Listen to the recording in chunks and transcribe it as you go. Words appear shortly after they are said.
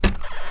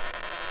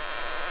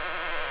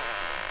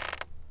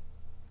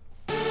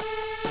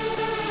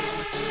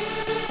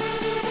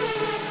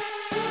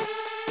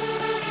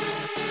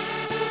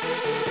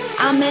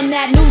I'm in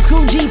that new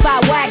school Jeep I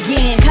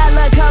wagon.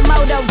 Color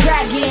Komodo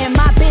dragon.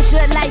 My bitch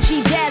look like she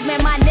Jasmine.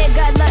 My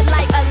nigga look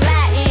like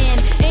Aladdin.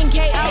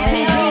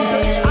 NKOTB,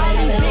 bitch. All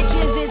these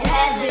bitches is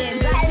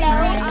has-beens. I see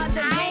me on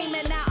the game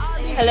and now all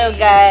these. Hello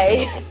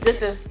guys,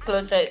 this is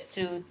Closer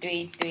to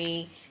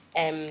 33,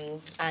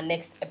 our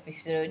next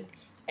episode,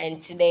 and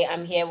today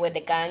I'm here with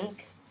the gang.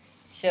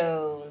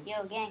 So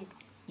yo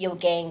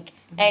gang,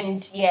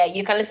 and yeah,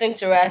 you can listen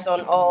to us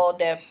on all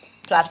the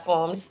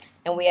platforms,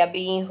 and we are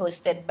being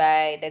hosted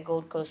by the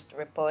Gold Coast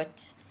Report.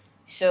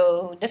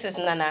 So this is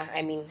Nana.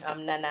 I'm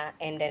Nana,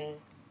 and then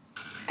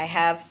I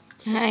have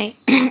Hi,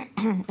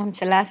 I'm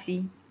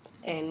Selassie.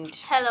 and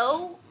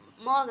Hello,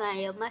 Morgan,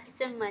 your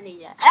marketing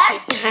manager.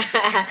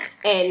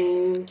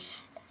 and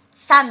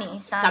Sammy.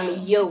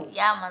 Yo.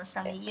 Yeah, man,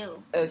 Sammy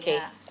Yo. Okay,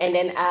 Yeah. and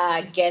then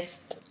our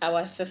guest,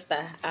 our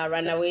sister, our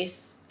runaway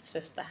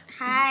sister.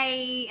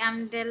 Hi,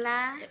 I'm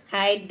Della.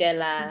 Hi,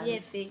 Della.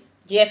 GFA.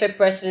 GFA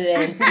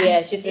president.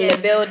 Yeah, she's in the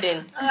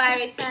building. Oh, I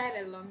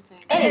retired a long time.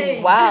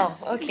 Hey, wow.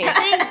 Okay. I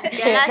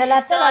think Della Della,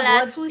 should tell tell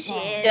us us who she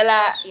is.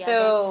 Della, what she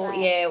so identifies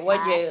yeah,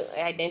 what do you as.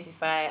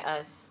 identify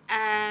as?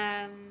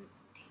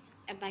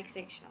 A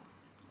bisexual.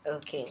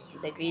 Okay,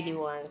 the greedy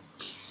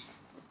ones.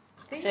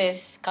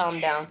 Sis, calm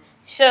down.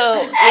 So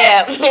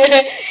yeah,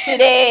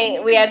 today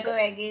we are. Go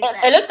against It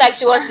that. looks like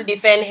she wants to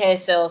defend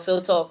herself.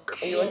 So talk.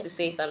 You want to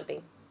say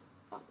something?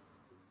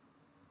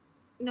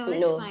 No,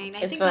 it's No, fine. I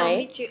it's think fine. I'll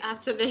meet you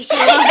after the show.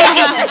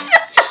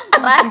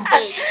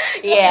 Backstage.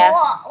 Yeah.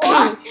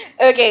 What?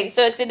 Okay,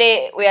 so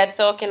today we are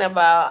talking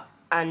about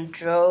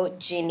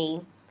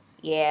androgyny.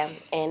 Yeah,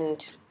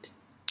 and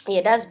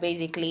yeah, that's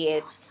basically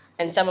it.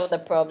 And some of the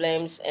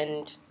problems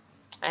and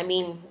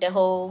the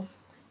whole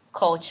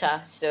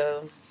culture.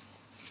 So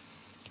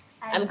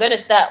I'm gonna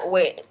start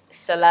with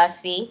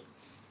Selassie.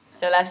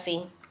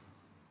 Selassie.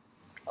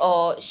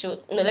 Or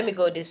should no, let me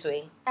go this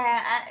way.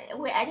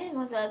 Wait, I just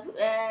want to ask.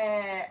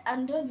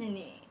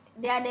 Androgyny.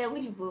 They are the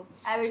which book?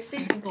 I read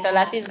Facebook.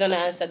 Selassie is gonna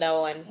answer that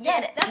one.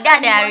 Yes, that's that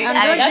they are.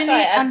 That's why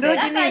I asked her.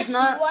 Androgyny is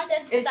not.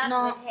 wanted to it's start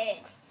not- with her.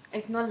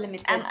 It's not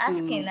limited I'm to.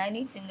 asking. I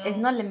need to know. It's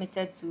not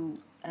limited to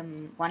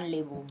one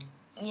label.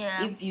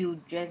 Yeah. If you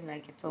dress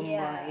like a tomboy,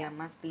 Yeah. you're a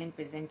masculine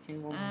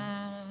presenting woman.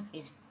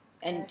 Mm,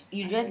 And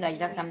you dress like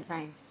that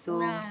sometimes.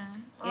 So yeah.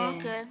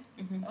 Okay.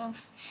 Mhm. Oh,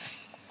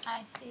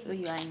 I see. so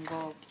you are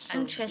involved. So,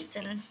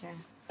 Interesting. yeah.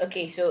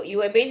 Okay, so you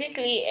were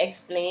basically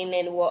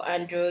explaining what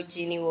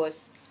androgyny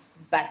was,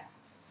 but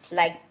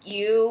like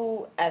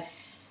you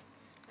as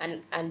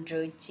an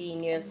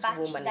androgynous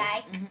woman.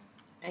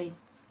 I,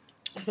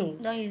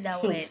 Don't use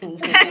that word.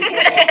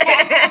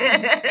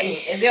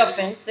 Is it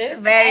offensive?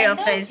 Very Very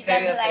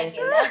offensive.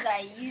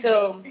 offensive.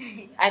 So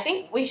I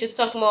think we should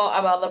talk more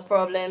about the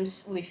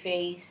problems we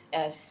face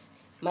as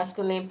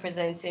masculine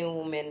presenting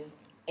women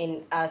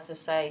in our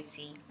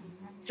society.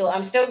 So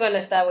I'm still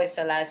gonna start with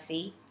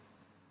Selassie.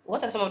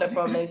 What are some of the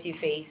problems you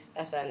face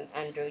as an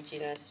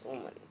androgynous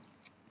woman?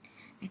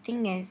 the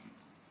thing is,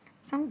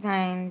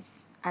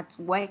 sometimes at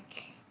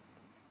work,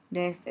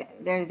 there's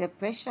the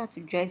pressure to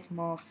dress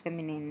more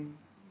feminine,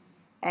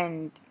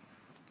 and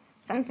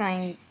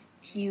sometimes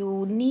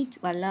you need to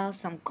allow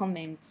some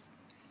comments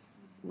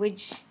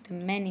which the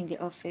men in the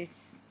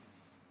office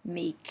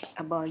make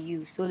about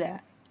you so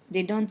that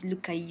they don't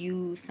look at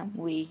you some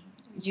way.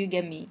 Do you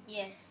get me?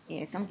 Yes.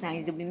 Yeah,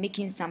 sometimes they'll be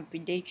making some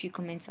predatory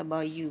comments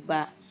about you,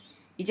 but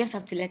you just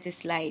have to let it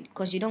slide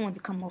because you don't want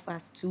to come off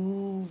as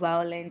too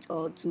violent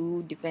or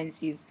too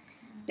defensive.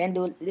 Then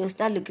they'll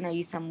start looking at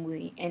you some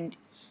way, and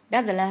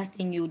that's the last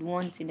thing you would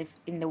want in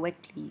the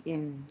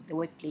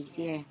workplace.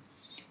 Yeah.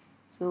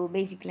 So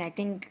basically, I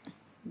think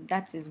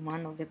that is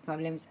one of the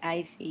problems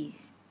I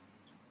face.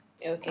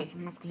 Okay. As a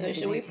masculine So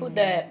should we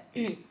presenting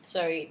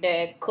put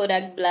the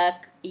Kodak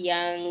Black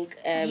young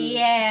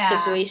Yeah.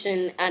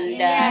 situation under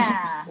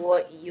Yeah.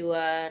 what you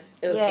are?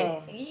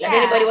 Okay. Yeah. Does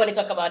anybody want to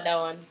talk about that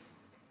one?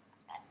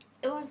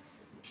 It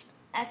was.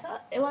 I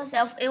felt it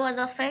was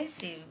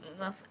offensive.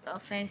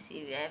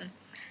 Offensive.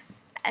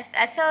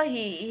 I felt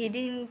he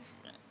didn't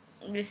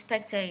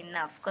respect her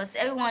enough because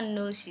everyone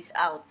knows she's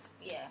out.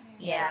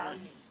 Yeah.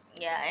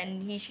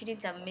 And he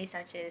shouldn't have made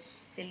such a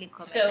silly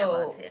comment So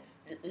about it.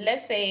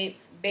 let's say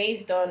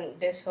based on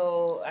this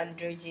whole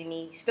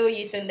androgyny, still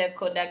using the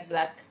Kodak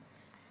Black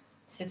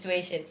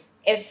situation,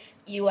 if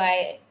you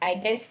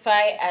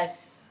identify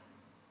as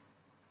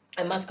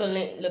a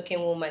masculine looking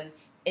woman,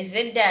 is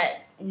it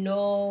that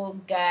no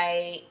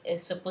guy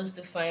is supposed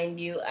to find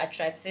you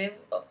attractive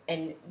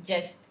and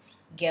just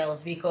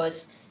girls?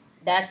 Because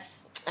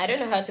that's, I don't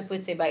know how to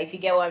put it, but if you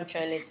get what I'm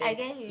trying to say. I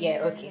get you. Yeah,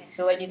 okay.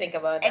 So what do you think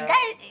about A that?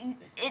 guy,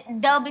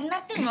 there'll be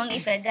nothing wrong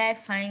if a guy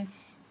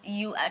finds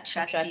you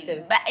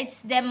attractive. But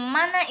it's the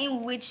manner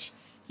in which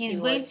he's He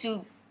going was-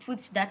 to put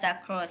that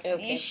across.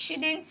 Okay. You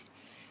shouldn't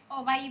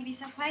Oh, but you'd be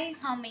surprised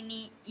how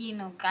many,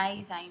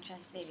 guys are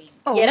interested in.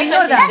 Oh, Yeah, we that's know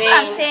what that. That's what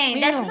I'm saying. saying.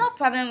 We There's know. no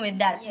problem with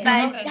that.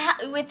 Yeah.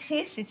 But with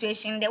his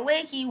situation, the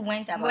way he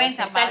went about Went it,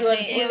 about Exactly what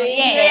it. bullying.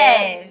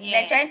 yeah, Yeah.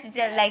 they're trying to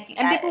tell like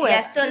And people you're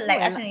were- still people like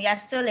were I think you're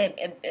still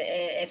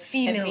a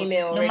female, A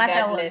female, no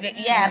matter what.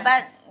 regardless. Yeah,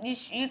 but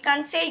you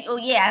can say, oh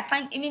yeah, I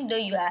find even though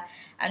you are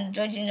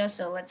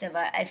androgynous or whatever,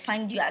 I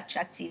find you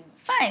attractive.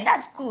 Fine,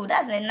 that's cool.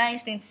 That's a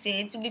nice thing to say.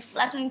 It will be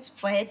flattering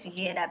for her to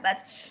hear that,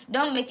 but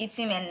don't make it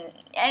seem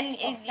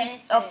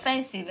it's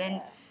offensive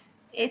and.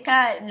 It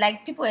can't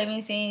like people are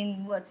even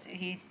saying what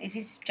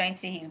he's trying to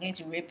say he's going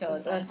to rape her or Or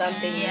something.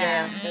 something,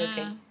 Yeah. yeah.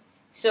 Okay.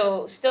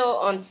 So still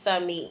on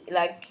Sammy,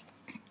 like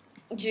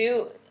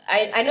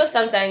I know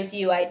sometimes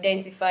you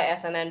identify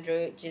as an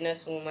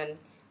androgynous woman.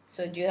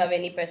 So do you have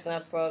any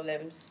personal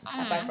problems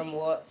apart from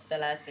what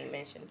Selassie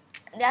mentioned?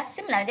 They are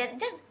similar.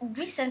 Just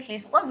recently,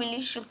 what really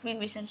shook me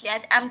recently,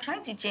 I'm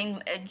trying to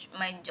change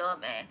my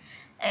job,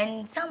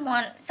 and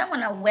someone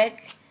at work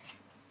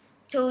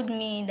told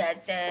me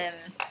that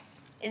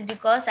it's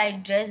because I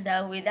dress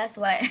that way. That's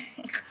why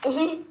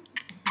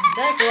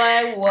That's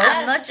why what?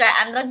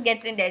 I'm not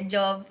getting the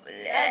job.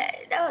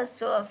 That was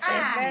so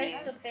offensive.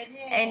 stupid.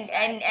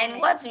 And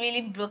what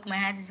really broke my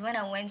heart is when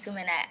I went home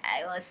and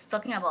I was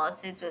talking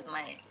about it with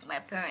my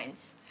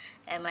parents.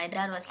 And my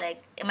dad was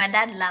like, my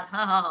dad laughed,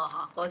 ha ha ha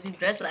ha, because you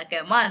dress like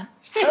a man.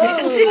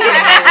 And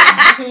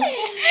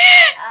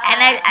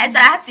so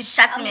I had to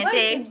shut him and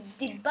say,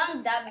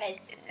 debunk that myth.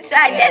 so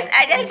I Yes, just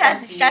had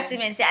to exactly. shut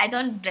him and say I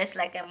don't dress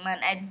like a man.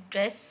 I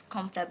dress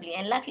comfortably.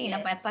 And luckily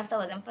enough, my pastor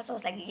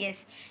was like,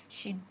 yes,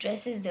 she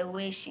dresses the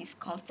way she's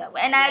comfortable.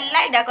 And I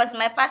like that because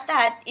my pastor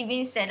had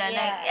even said that,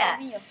 like,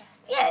 Even your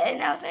pastor. yeah.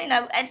 And I was saying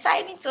that, and so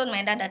I even told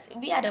my dad that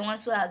we are the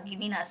ones who are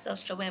giving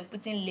ourselves trouble and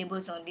putting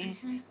labels on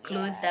these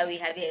clothes that we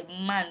have here: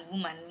 man,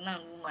 woman, man,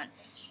 woman.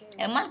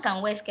 A man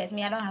can wear skirt.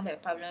 Me, I don't have a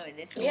problem with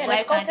this. So Yeah,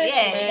 why the can't? Scottish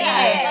Yeah, men,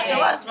 yeah. yes, So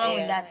what's wrong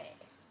with yeah. that?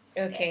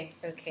 Okay.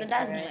 So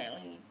that's alright. my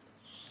only.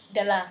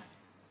 Della,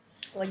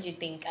 what do you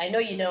think? I know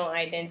you don't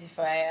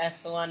identify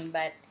as one,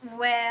 but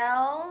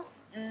Well,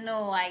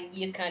 no, I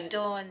you can.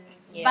 don't.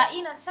 Yeah.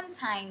 But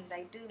sometimes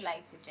I do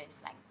like to dress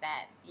like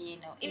that.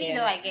 Even Yeah.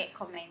 though I get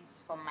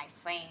comments from my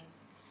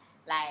friends,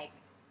 like,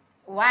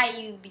 why are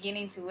you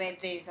beginning to wear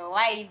this, or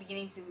why are you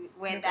beginning to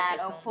wear Look that,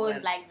 like a or tomboy.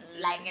 pose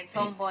like a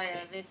tomboy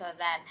or this or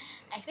that.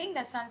 I think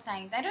that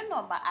sometimes, I don't know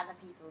about other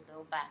people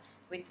though, but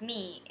with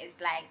me, it's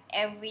like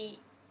everything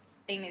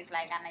is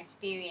like an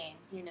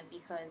experience,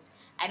 because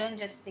I don't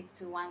just stick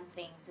to one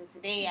thing. So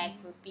today I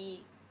could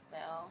be,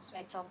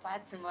 a topper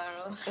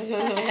tomorrow.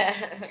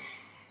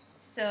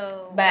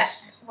 So But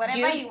whatever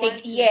do you you think?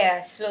 want to.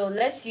 Yeah. So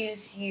let's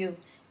use you.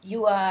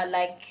 You are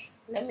like,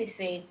 let me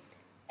say,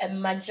 a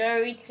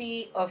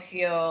majority of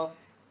your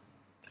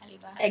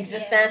Caliber.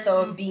 existence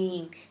or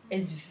being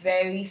is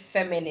very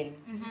feminine.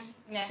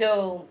 Yeah.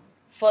 So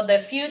for the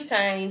few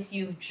times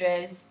you've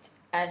dressed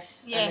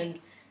as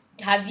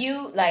have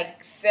you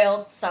like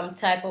felt some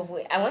type of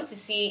way? I want to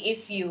see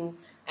if you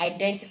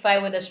identify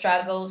with the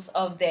struggles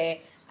of the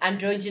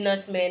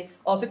androgynous men,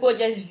 or people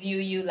just view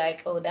you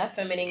like, oh, that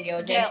feminine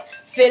girl just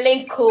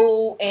feeling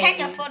cool Turn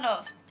your and phone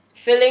off.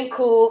 feeling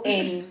cool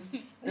in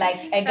like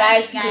a Some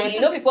guy's guys. clothing. You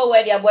know, people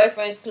wear their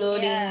boyfriend's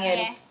clothing Yeah.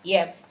 and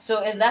yeah.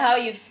 So is that how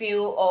you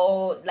feel,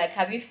 or like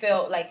have you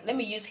felt like, let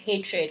me use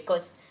hatred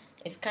because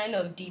it's kind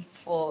of deep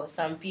for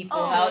some people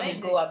Oh, how they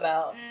is go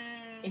about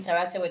Mm,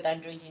 interacting with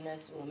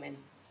androgynous women.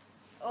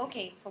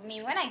 okay, for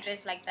me, when I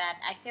dress like that,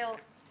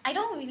 I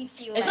don't really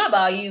feel It's like not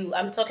about you.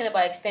 I'm talking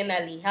about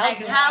externally. How like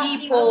do how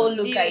people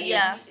look view- at you?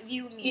 yeah.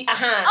 view me.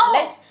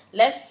 Uh-huh.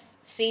 Let's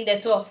say the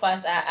two of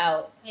us are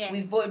out. Yeah.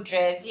 We've both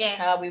dressed Yeah.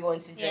 how we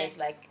want to dress,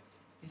 like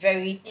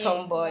very Yeah.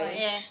 tomboyish.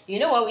 Yeah. You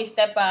know when we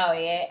step out,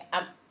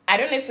 I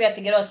don't know if we have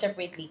to get us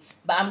separately,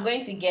 but I'm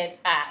going to get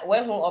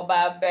when who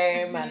about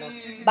Berman.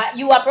 But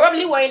you are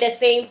probably wearing the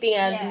same thing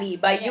as Yeah. me,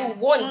 but you Yeah.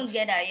 won't Won't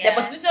get that, the yeah.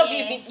 possibility of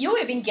Yeah. you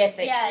even get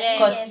it Yeah,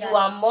 because yeah, you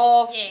are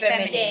more Yeah,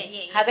 feminine.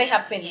 yeah, Has it yeah,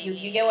 happened? yeah, you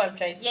yeah, get what I'm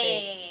trying to Yeah,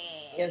 say?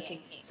 yeah, yeah.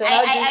 Okay. So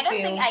how do you I don't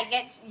feel? think I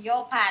get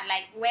your part,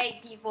 like where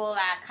people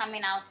are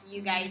coming out to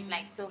you guys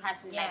like so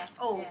harshly, Yeah. like,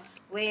 oh, Yeah.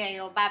 where are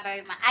your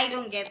Barbary man? I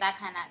don't get that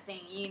kind of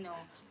thing,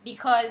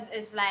 because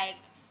it's like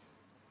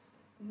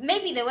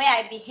maybe the way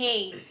I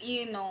behave,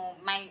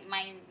 my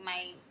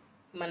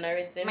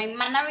Mannerisms. my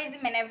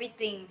mannerism and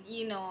everything,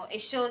 it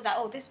shows that,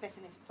 oh, this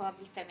person is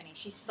probably feminine.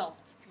 She's soft.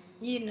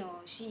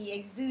 She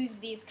exudes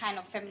these kind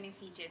of feminine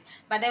features.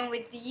 But then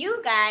with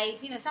you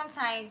guys,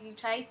 sometimes you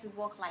try to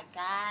walk like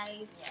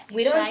guys. You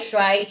We don't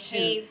try to.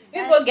 behave.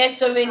 People get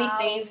so many how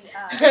things. we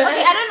are.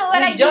 Okay, I don't know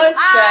whether We you don't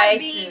are try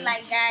being to.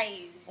 like guys.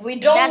 We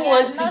don't That's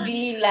want to not be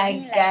being like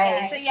like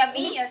guys. So you're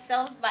being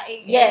yourselves, but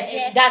Yes,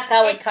 Yes, that's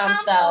how it it comes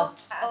comes out.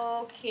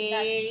 off.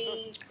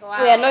 okay.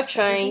 Wow. We are not I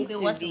trying think we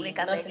to want to be. wake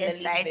up Not and in the just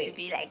least try bit. to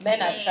be like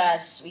Men are Yeah.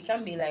 trash. We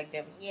can't be like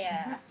them.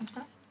 Yeah.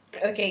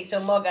 Okay, so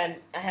Morgan,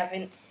 I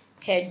haven't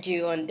heard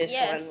you on this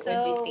Yeah, one. What do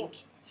so- you think?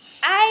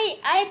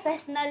 I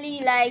personally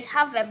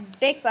have a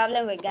big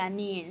problem with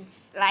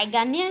Ghanaians. Like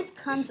Ghanaians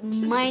can't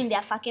mind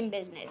their fucking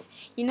business.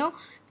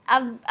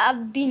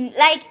 I've been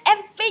like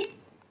every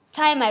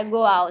time I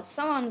go out,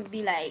 someone would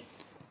be like,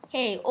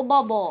 "Hey,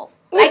 Obabo."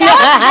 Like I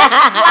want to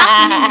just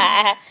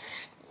slap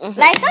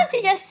you. Like can't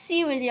you just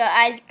see with your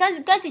eyes?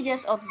 Can't you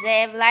just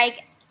observe?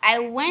 Like I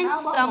went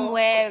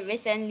somewhere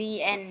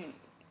recently and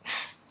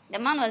the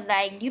man was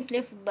like, "Do you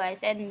play football?" I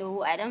said,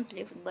 "No, I don't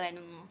play football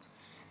anymore."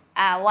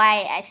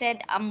 Why? I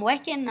said, "I'm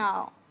working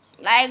now."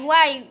 Like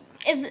why?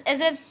 Is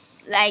it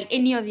like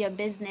any of your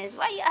business?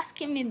 Why are you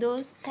asking me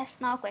those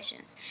personal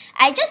questions?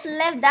 I just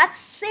left that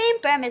same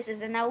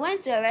premises and I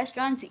went to a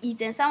restaurant to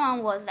eat and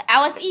someone was like,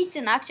 I was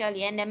eating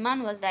actually and the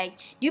man was like,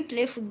 "Do you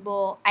play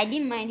football?" I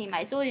didn't mind him.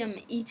 I told him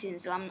I'm eating,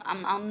 so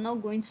I'm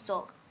not going to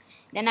talk.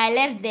 Then I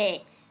left there.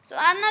 So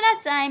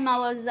another time I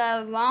was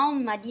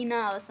around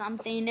Medina or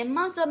something, the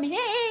man saw me, "Hey,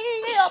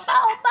 hey, hey,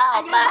 opa,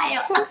 opa,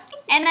 opa."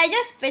 And I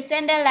just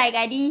pretended like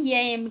I didn't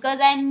hear him because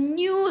I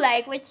knew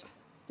like which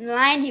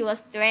line he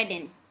was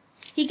threading.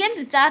 He came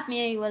to tap me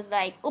and he was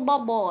like, "Oba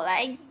ball,"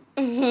 like,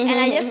 and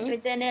I just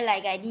pretended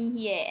like I didn't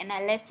hear and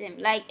I left him.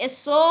 Like it's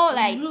so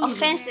like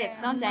offensive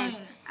sometimes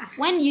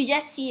when you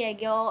just see a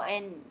girl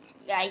and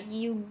like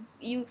you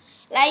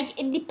like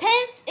it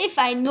depends if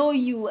I know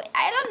you.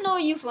 I don't know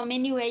you from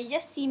anywhere. You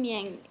just see me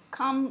and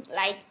come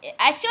like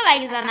I feel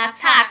like it's an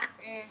attack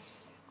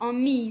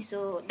on me.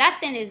 So that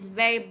thing is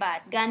very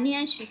bad.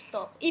 Ghanaians should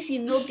stop. If you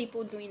know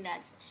people doing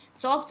that,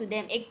 talk to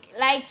them.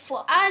 Like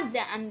for us,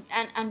 the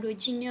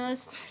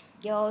androgynous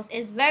girls,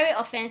 it's very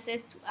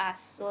offensive to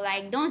us. So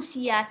like, don't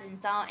see us in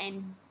town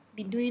and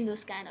be doing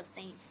those kind of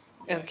things.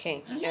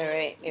 Okay, all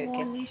right,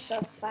 okay. Only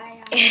shot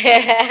fire.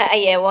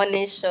 Yeah,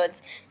 warning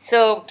shots.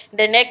 So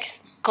the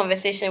next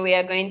conversation we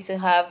are going to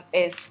have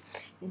is,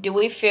 do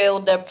we feel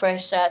the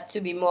pressure to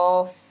be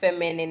more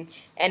feminine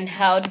and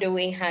how do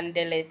we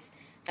handle it?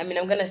 I mean,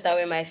 I'm gonna start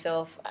with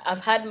myself.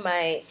 I've had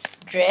my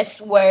dress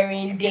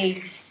wearing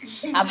days.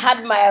 I've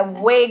had my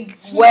wig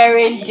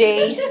wearing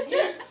days.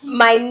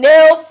 My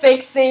nail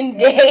fixing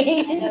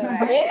days.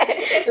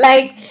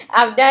 Like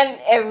I've done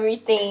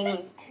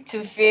everything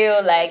to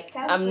feel like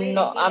I'm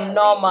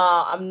normal.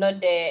 I'm not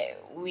the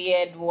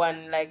weird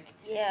one. Like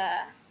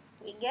Yeah,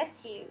 we get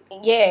you.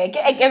 yeah,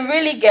 it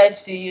really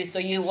gets to you. So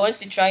you want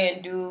to try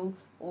and do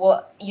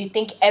what you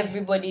think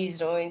everybody is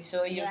doing,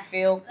 so you Yeah.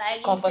 feel Like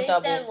you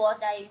comfortable. tasted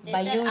water, you tasted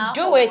But you alcohol,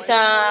 do it, you know which one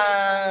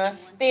you want.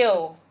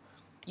 still.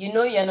 You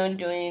know you're not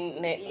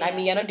doing it. I Yeah.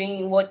 mean, you're not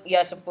doing what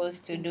you're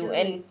supposed to do,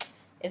 and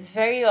it's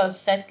very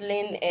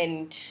unsettling.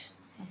 And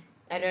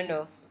I don't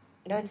know.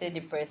 I don't say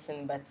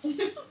depressing, but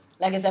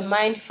like it's a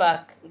mind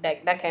fuck,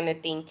 that kind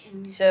of thing.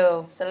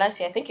 So last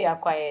year I think you are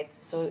quiet.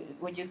 So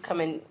would you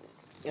come and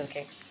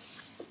okay?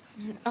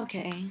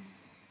 Okay.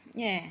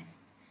 Yeah.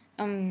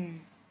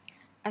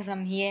 As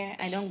I'm here,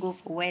 I don't go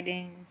for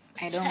weddings.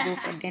 I don't go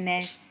for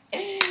dinners.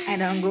 I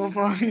don't go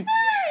for.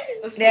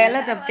 There are a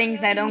lot of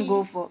things I don't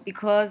go for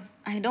because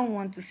I don't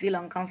want to feel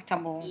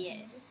uncomfortable.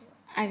 Yes.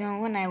 I don't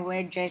when I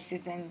wear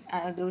dresses and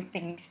those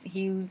things,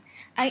 heels.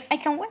 I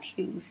can wear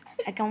heels.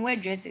 I can wear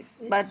dresses,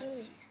 but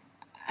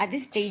at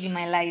this stage in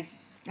my life,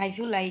 I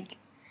feel like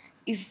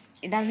if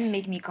it doesn't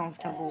make me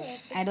comfortable,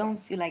 I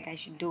don't feel like I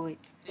should do it.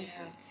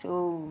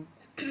 So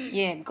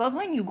yeah, because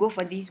when you go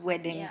for these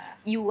weddings,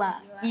 you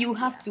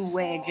have to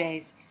wear a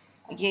dress.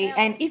 Okay,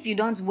 and if you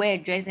don't wear a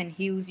dress and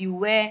heels, you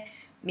wear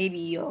maybe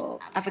your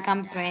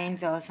African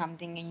print or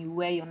something, and you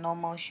wear your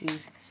normal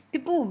shoes.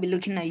 People will be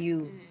looking at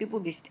you. People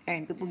will be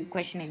staring. People will be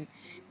questioning.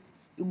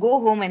 You go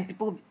home and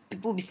people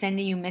will be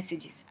sending you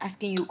messages,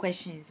 asking you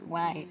questions.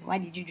 Why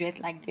did you dress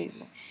like this?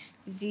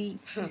 You see,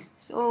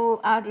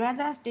 so I'd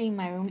rather stay in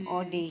my room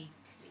all day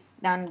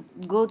than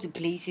go to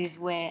places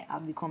where I'll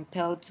be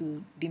compelled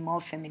to be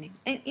more feminine.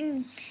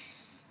 In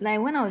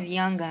like when I was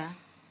younger,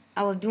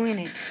 I was doing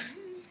it,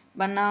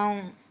 but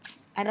now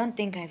I don't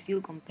think I feel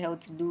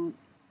compelled to do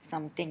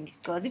some things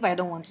because if I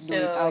don't want to do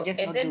it, I'll So just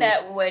is not it do it.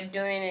 that we're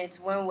doing it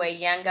when we're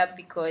younger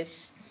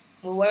because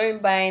we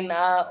weren't buying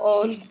our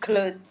own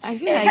clothes? I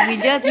feel like we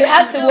just You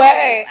have to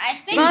wear it. I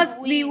think because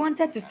we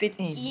wanted to fit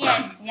in.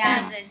 Yes,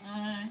 that's it.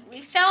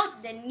 We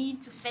felt the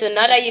need to fit So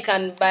now in. that you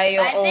can buy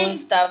your I own think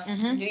stuff, do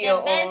the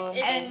your best own.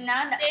 is things.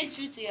 stay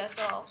true to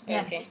yourself.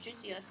 Yeah. Stay true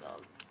to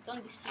yourself.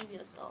 Don't deceive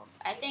yourself.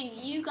 I think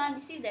you can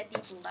deceive the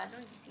people, but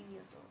don't deceive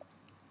yourself.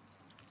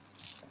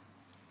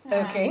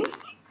 Okay.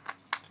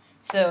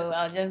 So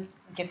I'll just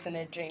get in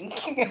a drink.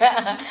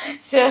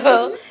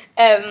 So,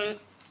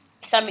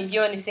 Sammy, do you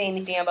want to say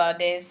anything about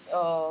this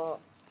or?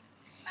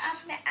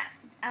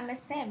 I'm a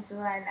STEM, so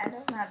I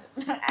don't have.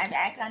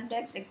 I can do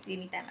sexy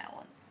anytime I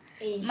want.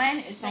 Mine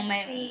is on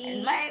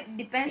mine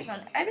depends on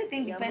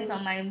everything depends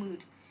on my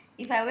mood.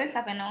 If I wake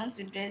up and I want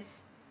to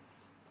dress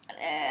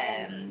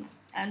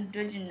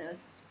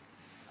androgynous,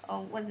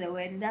 or what's the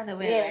word? That's the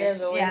word, Yeah, right? that's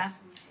the word. Yeah.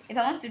 If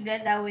I want to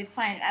dress that way,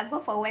 fine. I go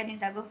for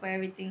weddings. I go for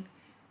everything.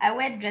 I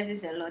wear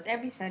dresses a lot.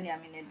 Every Sunday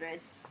I'm in a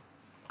dress.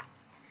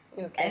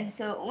 Okay. And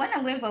so when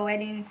I'm going for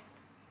weddings,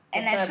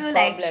 and It's I not a feel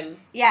like problem.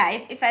 yeah,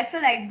 if I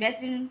feel like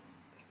dressing,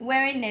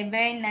 wearing a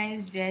very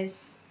nice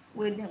dress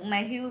with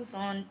my heels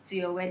on to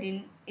your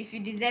wedding. If you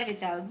deserve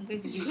it, I'm going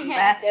to give it to you.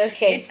 But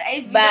Okay, if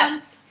you but don't,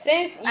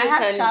 since I you have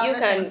can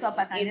trousers and top,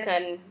 I can you just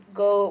can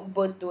go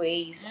both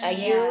ways. Are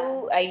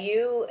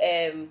you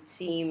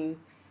team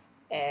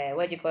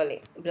what do you call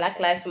it? Black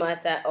Lives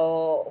Matter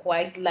or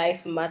White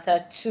Lives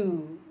Matter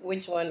too?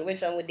 Which one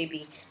would they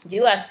be? Do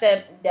you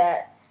accept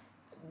that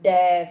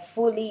the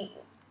fully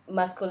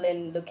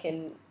masculine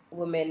looking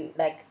women,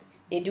 like,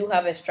 they do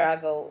have a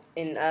struggle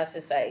in our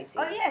society?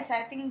 Oh yes,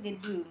 I think they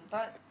do.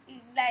 But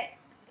like,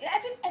 I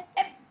think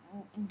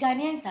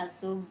Ghanaians are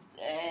so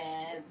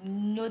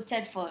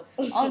noted for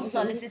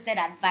unsolicited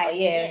advice. Oh,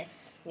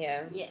 yes.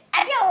 Yeah. Yes.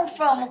 I don't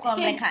from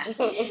Okwameka.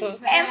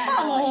 And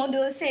from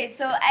they'll say it.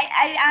 So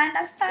I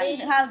understand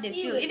They how they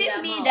see feel. with Even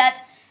their me mouths.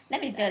 that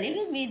let me tell you,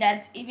 even me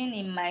that even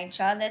in my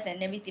trousers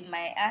and everything,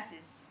 my ass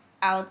is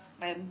out,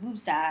 my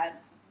boobs are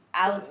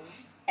out,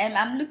 and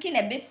I'm looking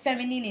a bit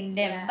feminine in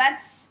them. Yeah.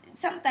 But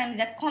sometimes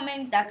the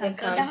comments that come, That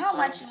so comes how from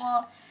much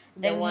more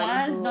the the one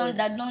ones who don't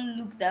that is- don't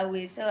look that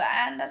way. So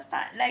I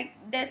understand. Like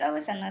there's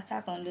always an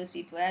attack on those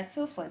people. I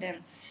feel for them.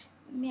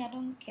 Me, I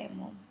don't care,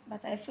 mom,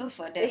 but I feel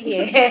for them.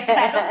 Yeah.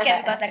 I don't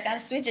care because I can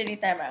switch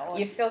anytime I want.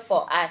 You feel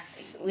for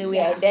us. We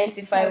Yeah.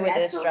 identify Sorry, with I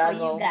the feel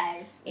struggle. for you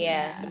guys.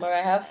 Yeah, tomorrow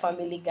I have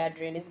family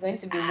gathering. It's going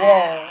to be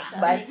war,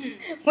 but sorry.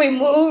 we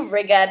move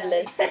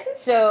regardless.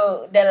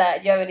 So, Della,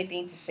 do you have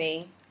anything to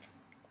say?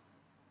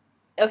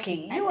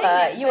 Okay, I you think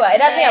are the you are. It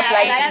doesn't question-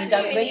 apply yeah, to I you, so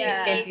I'm agree going with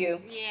to you. skip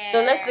you. Yeah.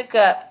 So let's look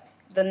at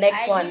the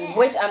next I one, didn't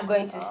which answer. I'm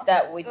going to Oh.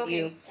 start with Okay.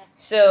 you.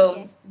 So,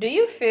 Okay. do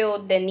you feel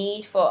the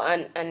need for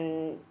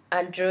an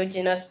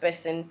androgynous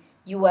person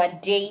you are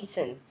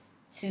dating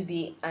to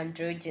be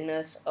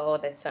androgynous all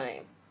the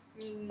time?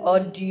 Or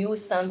do you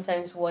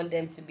sometimes want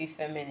them to be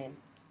feminine?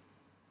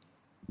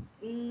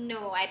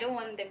 No, I don't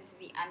want them to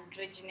be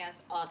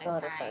androgynous all the All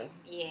the time. time.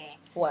 Yeah.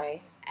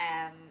 Why?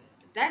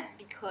 That's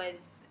because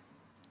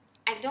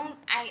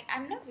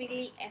I'm not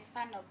really a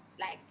fan of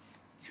like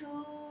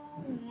too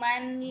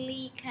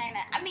manly kind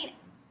of. I mean,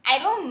 I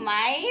don't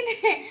mind,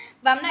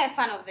 but I'm not a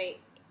fan of it.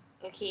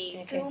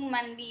 Okay, too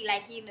manly,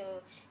 like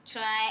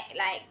try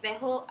like the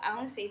whole. I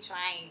won't say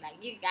trying.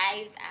 Like you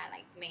guys are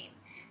like men,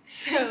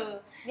 so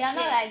We are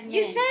not like men.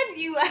 you said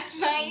you are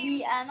trying.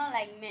 We are not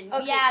like men. We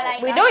Okay. are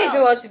like We don't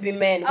even want ourselves. to be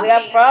men. We Okay,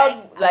 are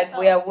proud like like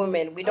we are ourselves.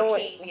 women. We don't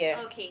Okay, want.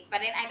 Yeah. okay,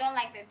 but then I don't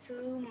like the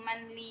too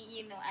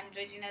manly,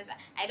 androgynous.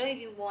 I don't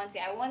even want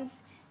it. I want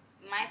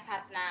my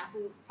partner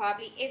who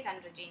probably is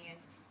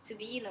androgynous to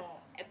be,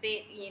 a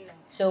bit,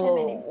 So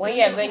Feminine. when So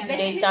you are you going to date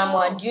basically-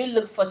 someone, do you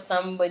look for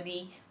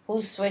somebody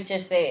who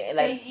switches it, So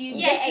like you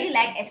Yeah, basically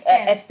like a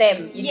STEM. a stem?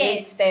 You date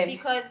yes, stems.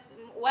 because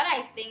what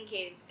I think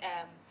is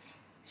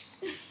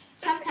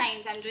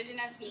sometimes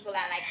androgynous people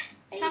are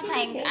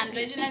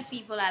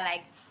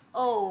like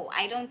oh,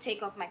 I don't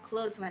take off my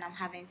clothes when I'm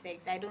having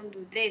sex, I don't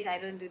do this, I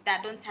don't do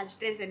that, don't touch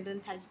this and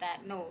don't touch that.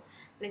 No,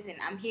 listen,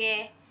 I'm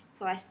here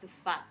for us to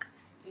fuck.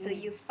 So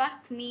you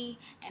fuck me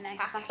and I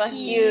fuck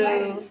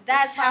you.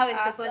 That's how it's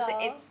Fuck supposed to.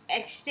 It's ourselves.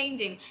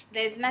 exchanging.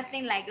 There's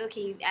nothing like,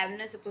 okay, I'm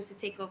not supposed to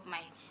take off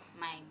my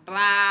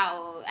bra,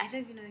 or I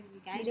don't even know if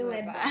you guys We do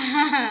wear wear bra.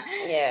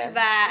 Yeah.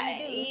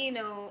 But We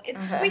do.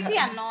 it's pretty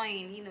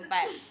annoying,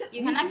 but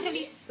you can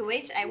actually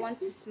switch. I want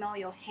to smell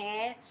your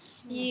hair,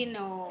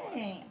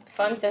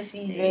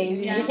 Fantasies,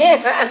 baby.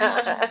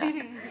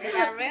 they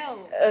are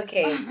real.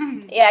 Okay.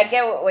 Yeah, I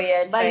get what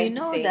you're But trying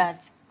to say.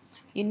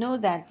 you know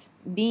that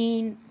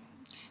being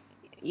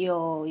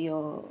your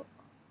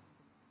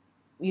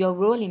your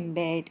role in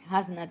bed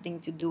has nothing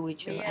to do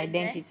with your Your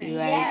identity, dressing.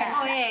 right? Yeah.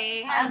 Oh yeah,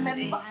 it has to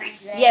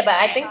be. Yeah, but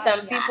I think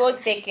some people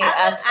take it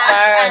as far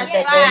as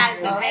the far as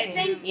bedroom. the I bedroom.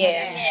 think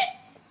Yeah.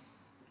 yes.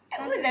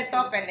 Who's the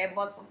top and the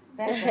bottom?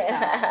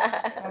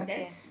 Versatile.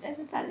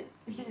 Versatile.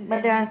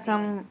 But there are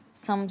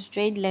some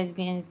straight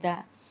lesbians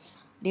that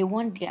they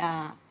want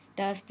their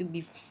stars to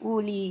be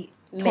fully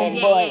Men.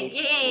 tomboys. No,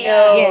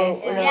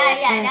 Yes. no.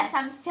 Yeah. There's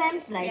some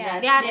femmes like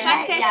that. They are They're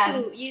attracted like-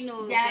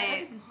 to, They are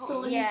attracted to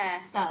solely yeah.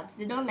 studs.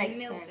 They don't like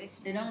Milk femmes.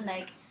 They don't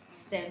like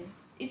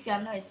stems. If you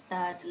are not a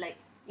stud, like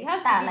You a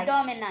have stud, to be like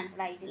dominant,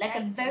 like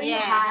a very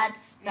Yeah. hard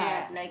stud,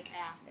 Yeah. like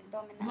Yeah. the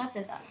dominant. not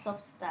a stuff.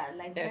 soft stud,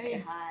 like very Okay.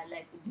 hard,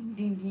 like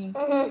ding ding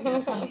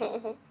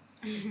ding.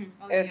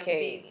 On your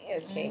Okay,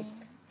 face. okay.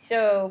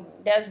 So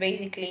that's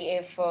basically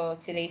it for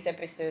today's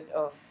episode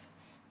of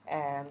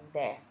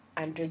the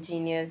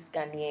androgynous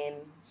Ghanaian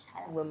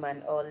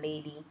woman or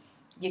lady.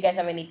 Do you guys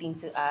have anything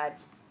to add?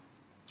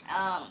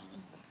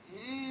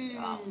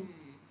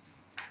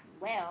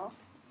 Well,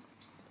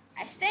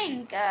 I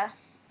think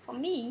for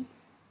me,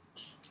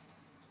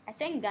 I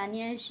think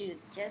Ghanaians should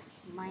just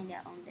mind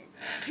their own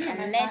business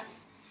and let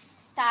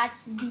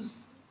stats be.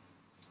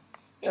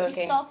 They should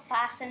Okay. stop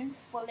passing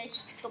foolish,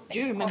 stupid Do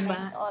you remember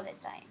comments all the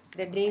time.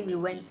 The day we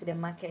went to the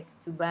market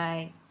to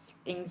buy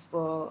things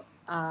for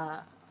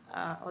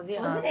was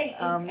it meal?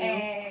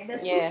 The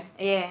soup? Yeah.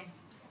 Yeah.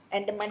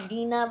 And the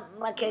Medina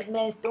market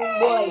men stone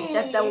boys,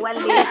 Chatawale.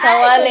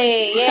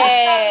 Tawale,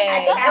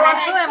 yeah. It was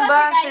so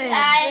embarrassing.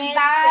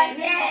 Embarrassing.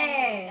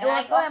 Yeah. It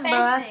was so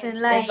embarrassing.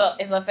 Like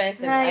It's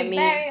offensive. I like, mean,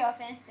 Very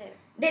offensive.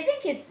 They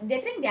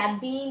think they are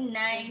being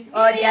nice.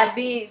 Or they are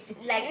being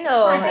like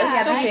No, fun. it's They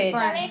are being stupid.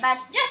 fun. Actually, but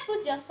just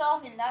put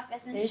yourself in that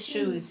person's His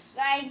shoes.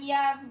 Like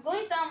you're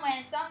going somewhere,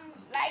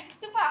 like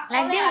people are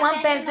like calling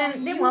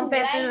attention on one you,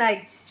 person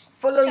like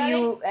follow Sorry?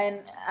 you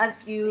and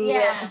ask you.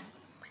 Yeah.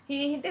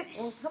 He this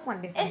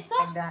someone this it's so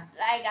like that.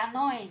 like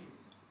annoying.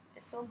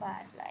 It's so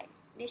bad. Like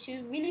they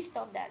should really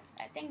stop that.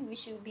 I think we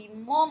should be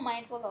more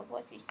mindful of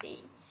what we say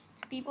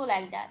to people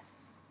like that.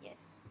 Yes.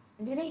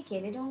 Do they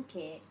care? They don't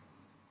care.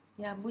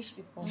 Yeah, bush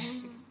people.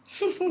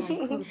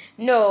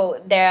 No,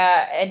 there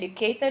are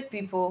educated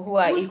people who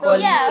are Who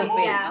equally yeah, stupid.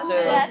 who So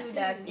do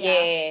that.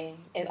 yeah,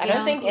 I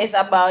don't think Yeah. it's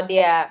about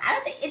their I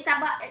don't think it's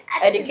about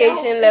I think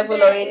education it's level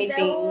the- or it's the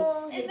anything.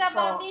 whole It's hate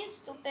about for- being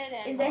stupid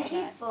and It's the all hate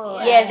that.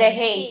 for- Yeah, the Yeah,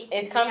 hate.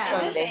 It comes Yeah, from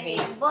just the it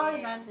hate.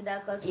 boils down to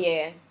that because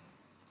Yeah,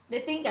 they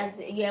think as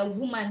you're a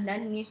woman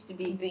that needs to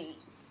be Trained.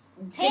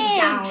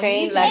 dig down,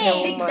 Trained you need like to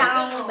a dig woman.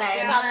 down by a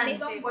There man. are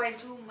some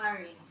boys who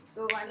marry.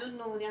 So I don't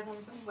know. There are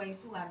some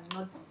tomboys who are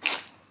not.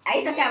 Are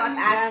you talking about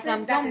There are us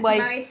some that is tomboys.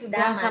 married to There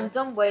are that some man?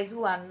 tomboys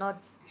who are not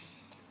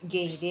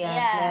gay. They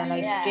are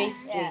like yeah, straight.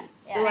 yeah,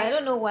 So yeah. I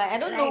don't know why. I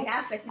don't Like know.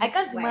 that person's I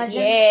can't wife.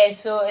 imagine. yeah.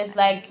 So it's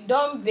like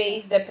don't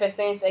base the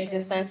person's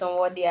existence on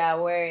what they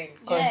are wearing,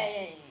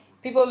 because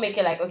people make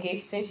it like, okay,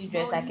 since you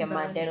dress like a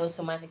man, then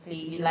automatically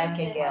you like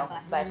a girl.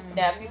 But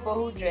there are people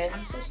who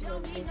dress.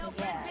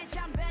 Yeah.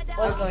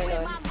 What's going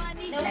on?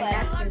 No, Like but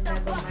that's his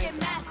level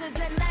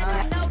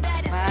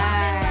mindset.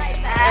 Bye.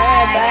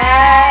 Bye.